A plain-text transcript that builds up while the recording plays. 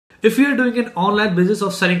If you are doing an online business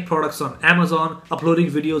of selling products on Amazon,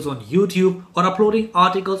 uploading videos on YouTube, or uploading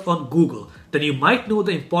articles on Google, then you might know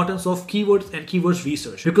the importance of keywords and keywords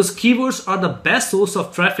research, because keywords are the best source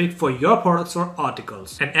of traffic for your products or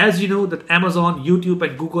articles. And as you know that Amazon, YouTube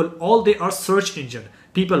and Google, all they are search engine.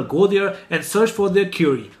 People go there and search for their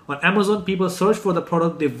query. On Amazon, people search for the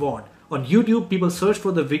product they want. On YouTube, people search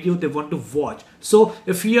for the video they want to watch. So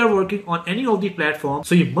if you are working on any of the platforms,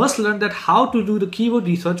 so you must learn that how to do the keyword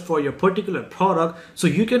research for your particular product, so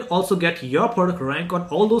you can also get your product rank on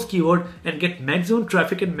all those keywords and get maximum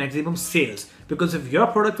traffic and maximum sales. Because if your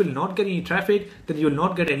product will not get any traffic, then you will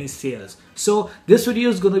not get any sales. So this video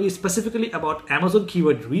is going to be specifically about Amazon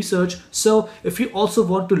keyword research. So if you also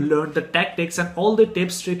want to learn the tactics and all the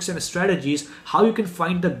tips, tricks and strategies, how you can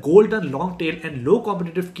find the golden long tail and low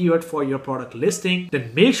competitive keyword for your product listing,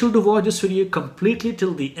 then make sure to watch this video completely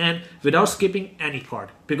till the end without skipping any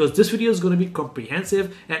part, because this video is going to be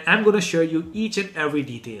comprehensive and I'm going to share you each and every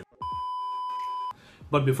detail.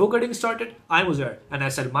 But before getting started, I'm Uzair and I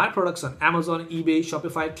sell my products on Amazon, eBay,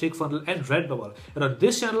 Shopify, ClickFunnels and Redbubble. And on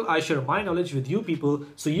this channel, I share my knowledge with you people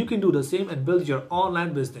so you can do the same and build your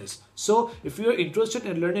online business. So if you're interested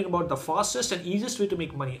in learning about the fastest and easiest way to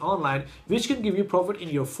make money online, which can give you profit in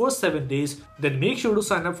your first 7 days, then make sure to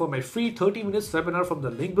sign up for my free 30 minutes webinar from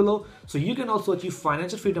the link below so you can also achieve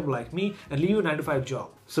financial freedom like me and leave your 9-to-5 job.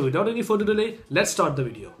 So without any further delay, let's start the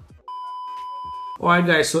video. Alright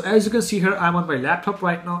guys, so as you can see here, I'm on my laptop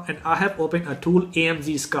right now and I have opened a tool,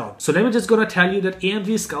 AMZ Scout. So let me just gonna tell you that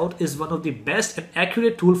AMZ Scout is one of the best and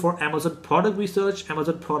accurate tool for Amazon product research,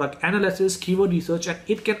 Amazon product analysis, keyword research, and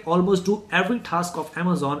it can almost do every task of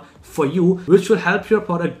Amazon for you, which will help your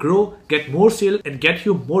product grow, get more sale and get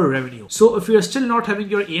you more revenue. So if you're still not having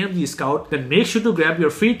your AMZ Scout, then make sure to grab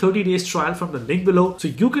your free 30 days trial from the link below so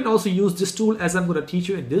you can also use this tool as I'm gonna teach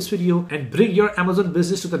you in this video and bring your Amazon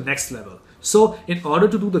business to the next level. So in order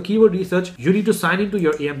to do the keyword research, you need to sign into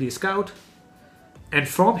your AMZ Scout. And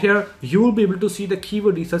from here, you will be able to see the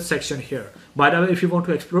keyword research section here. By the way, if you want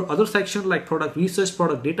to explore other sections like product research,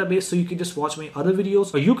 product database, so you can just watch my other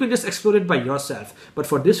videos or you can just explore it by yourself. But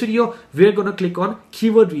for this video, we're going to click on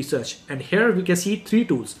keyword research. And here we can see 3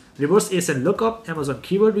 tools: reverse ASIN lookup, Amazon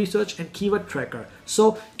keyword research and keyword tracker.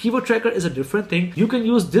 So keyword tracker is a different thing. You can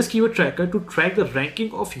use this keyword tracker to track the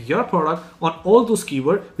ranking of your product on all those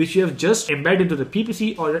keywords which you have just embedded into the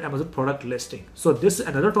PPC or your Amazon product listing. So this is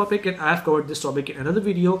another topic and I have covered this topic in another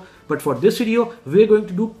video. But for this video, we're going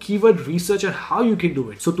to do keyword research and how you can do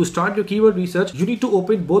it. So to start your keyword research, you need to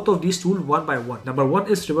open both of these tools one by one. Number 1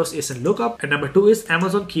 is reverse ASIN lookup and number 2 is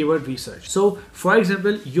Amazon keyword research. So for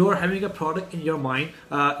example, you're having a product in your mind,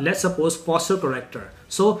 let's suppose posture corrector.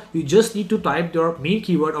 So you just need to type your main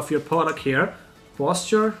keyword of your product here,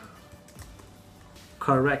 posture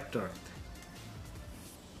corrector.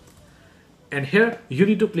 And here you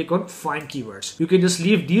need to click on find keywords. You can just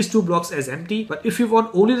leave these 2 blocks as empty, but if you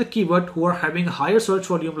want only the keyword who are having higher search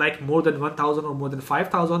volume like more than 1000 or more than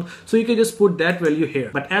 5000, so you can just put that value here.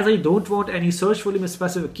 But as I don't want any search volume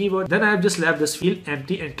specific keyword, then I have just left this field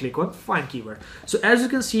empty and click on find keyword. So as you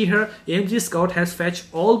can see here, AMZ Scout has fetched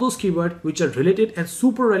all those keywords which are related and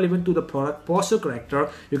super relevant to the product posture corrector.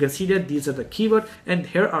 You can see that these are the keyword and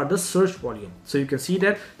here are the search volume. So you can see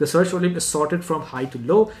that the search volume is sorted from high to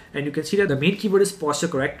low, and you can see that the main keyword is posture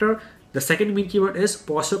corrector. The second main keyword is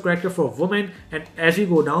posture corrector for women, and as we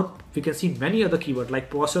go down we can see many other keywords like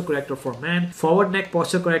posture corrector for man, forward neck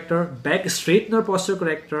posture corrector, back straightener posture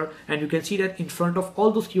corrector, and you can see that in front of all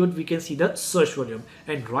those keywords we can see the search volume,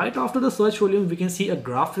 and right after the search volume we can see a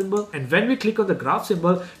graph symbol, and when we click on the graph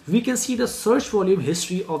symbol we can see the search volume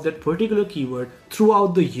history of that particular keyword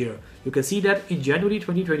throughout the year. You can see that in January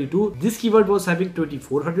 2022, this keyword was having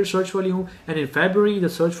 2400 search volume, and in February the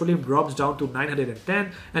search volume drops down to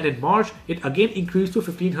 910, and in March it again increased to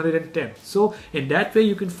 1510. So in that way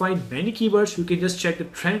you can find many keywords. You can just check the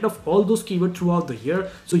trend of all those keywords throughout the year,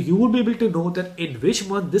 so you will be able to know that in which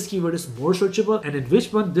month this keyword is more searchable and in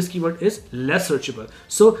which month this keyword is less searchable.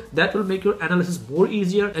 So that will make your analysis more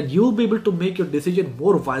easier and you will be able to make your decision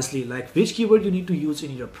more wisely, like which keyword you need to use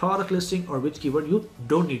in your product listing or which keyword you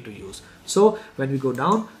don't need to use. So when we go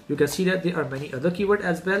down, you can see that there are many other keywords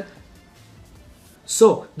as well.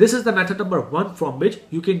 So this is the method number 1, from which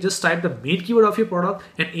you can just type the main keyword of your product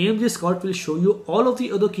and AMZ Scout will show you all of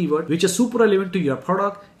the other keywords which are super relevant to your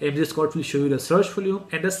product. AMZ Scout will show you the search volume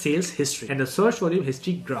and the sales history and the search volume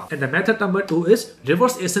history graph. And the method number 2 is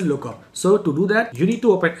reverse ASIN lookup. So to do that, you need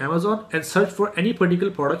to open Amazon and search for any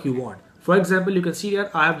particular product you want. For example, you can see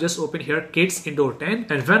that I have just opened here Kids Indoor 10,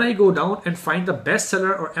 and when I go down and find the best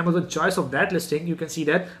seller or Amazon choice of that listing, you can see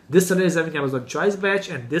that this seller is having Amazon choice badge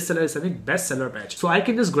and this seller is having best seller badge. So I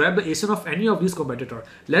can just grab the ASIN of any of these competitor.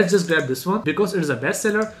 Let's just grab this one because it is a best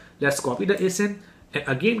seller. Let's copy the ASIN and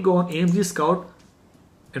again go on AMZ Scout,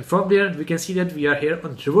 and from there we can see that we are here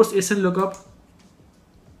on reverse ASIN lookup.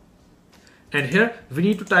 And here we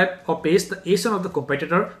need to type or paste the ASIN of the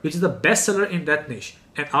competitor which is the best seller in that niche.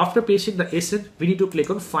 And after pasting the ASIN, we need to click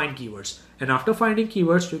on find keywords. And after finding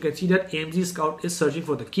keywords, you can see that AMZ Scout is searching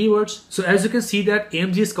for the keywords. So as you can see that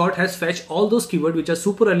AMZ Scout has fetched all those keywords which are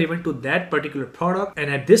super relevant to that particular product.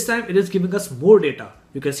 And at this time, it is giving us more data.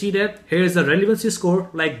 You can see that here is the relevancy score,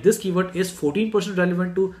 like this keyword is 14%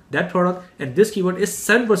 relevant to that product and this keyword is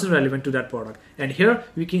 7% relevant to that product. And here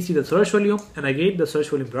we can see the search volume and again the search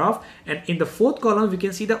volume graph. And in the fourth column, we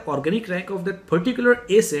can see the organic rank of that particular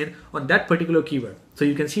ASIN on that particular keyword. So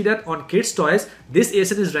you can see that on kids toys, this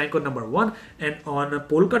ASIN is ranked on number 1, and on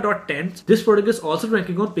Polka.10, this product is also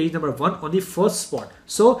ranking on page number 1 on the first spot.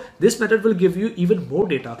 So this method will give you even more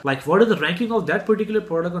data, like what is the ranking of that particular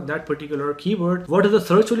product on that particular keyword, what is the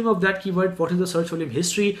search volume of that keyword, what is the search volume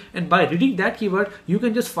history, and by reading that keyword, you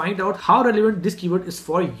can just find out how relevant this keyword is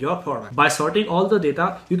for your product. By sorting all the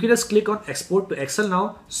data, you can just click on export to Excel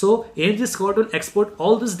now. So AMZ Scout will export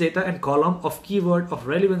all this data and column of keyword, of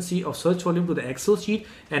relevancy, of search volume to the Excel sheet,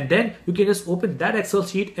 and then you can just open that Excel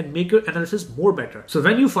sheet and make your analysis more better. So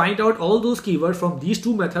when you find out all those keywords from these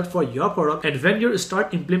two methods for your product, and when you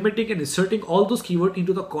start implementing and inserting all those keywords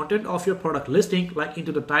into the content of your product listing, like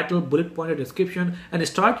into the title, bullet point, or description, and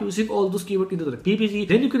start using all those keywords into the PPC,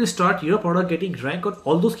 then you can start your product getting ranked on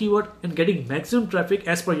all those keywords and getting maximum traffic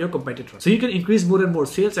as per your competitor. So you can increase more and more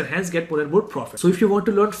sales and hence get more and more profit. So if you want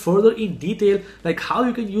to learn further in detail, like how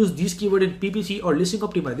you can use these keywords in PPC or listing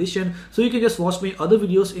optimization, so you can just watch my other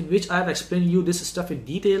videos in which I have explained you this stuff in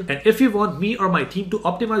detail. And if you want me or my team to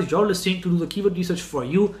optimize your listing, to do the keyword research for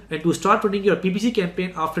you, and to start running your PPC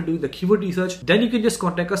campaign after doing the keyword research, then you can just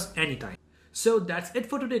contact us anytime. So that's it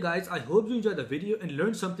for today, guys. I hope you enjoyed the video and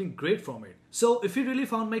learned something great from it. So if you really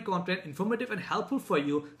found my content informative and helpful for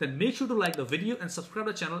you, then make sure to like the video and subscribe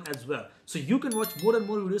to the channel as well, so you can watch more and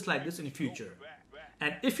more videos like this in the future.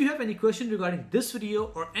 And if you have any question regarding this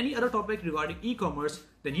video or any other topic regarding e-commerce,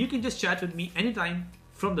 then you can just chat with me anytime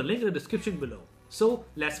from the link in the description below. So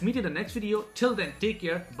let's meet in the next video. Till then, take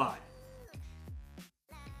care. Bye.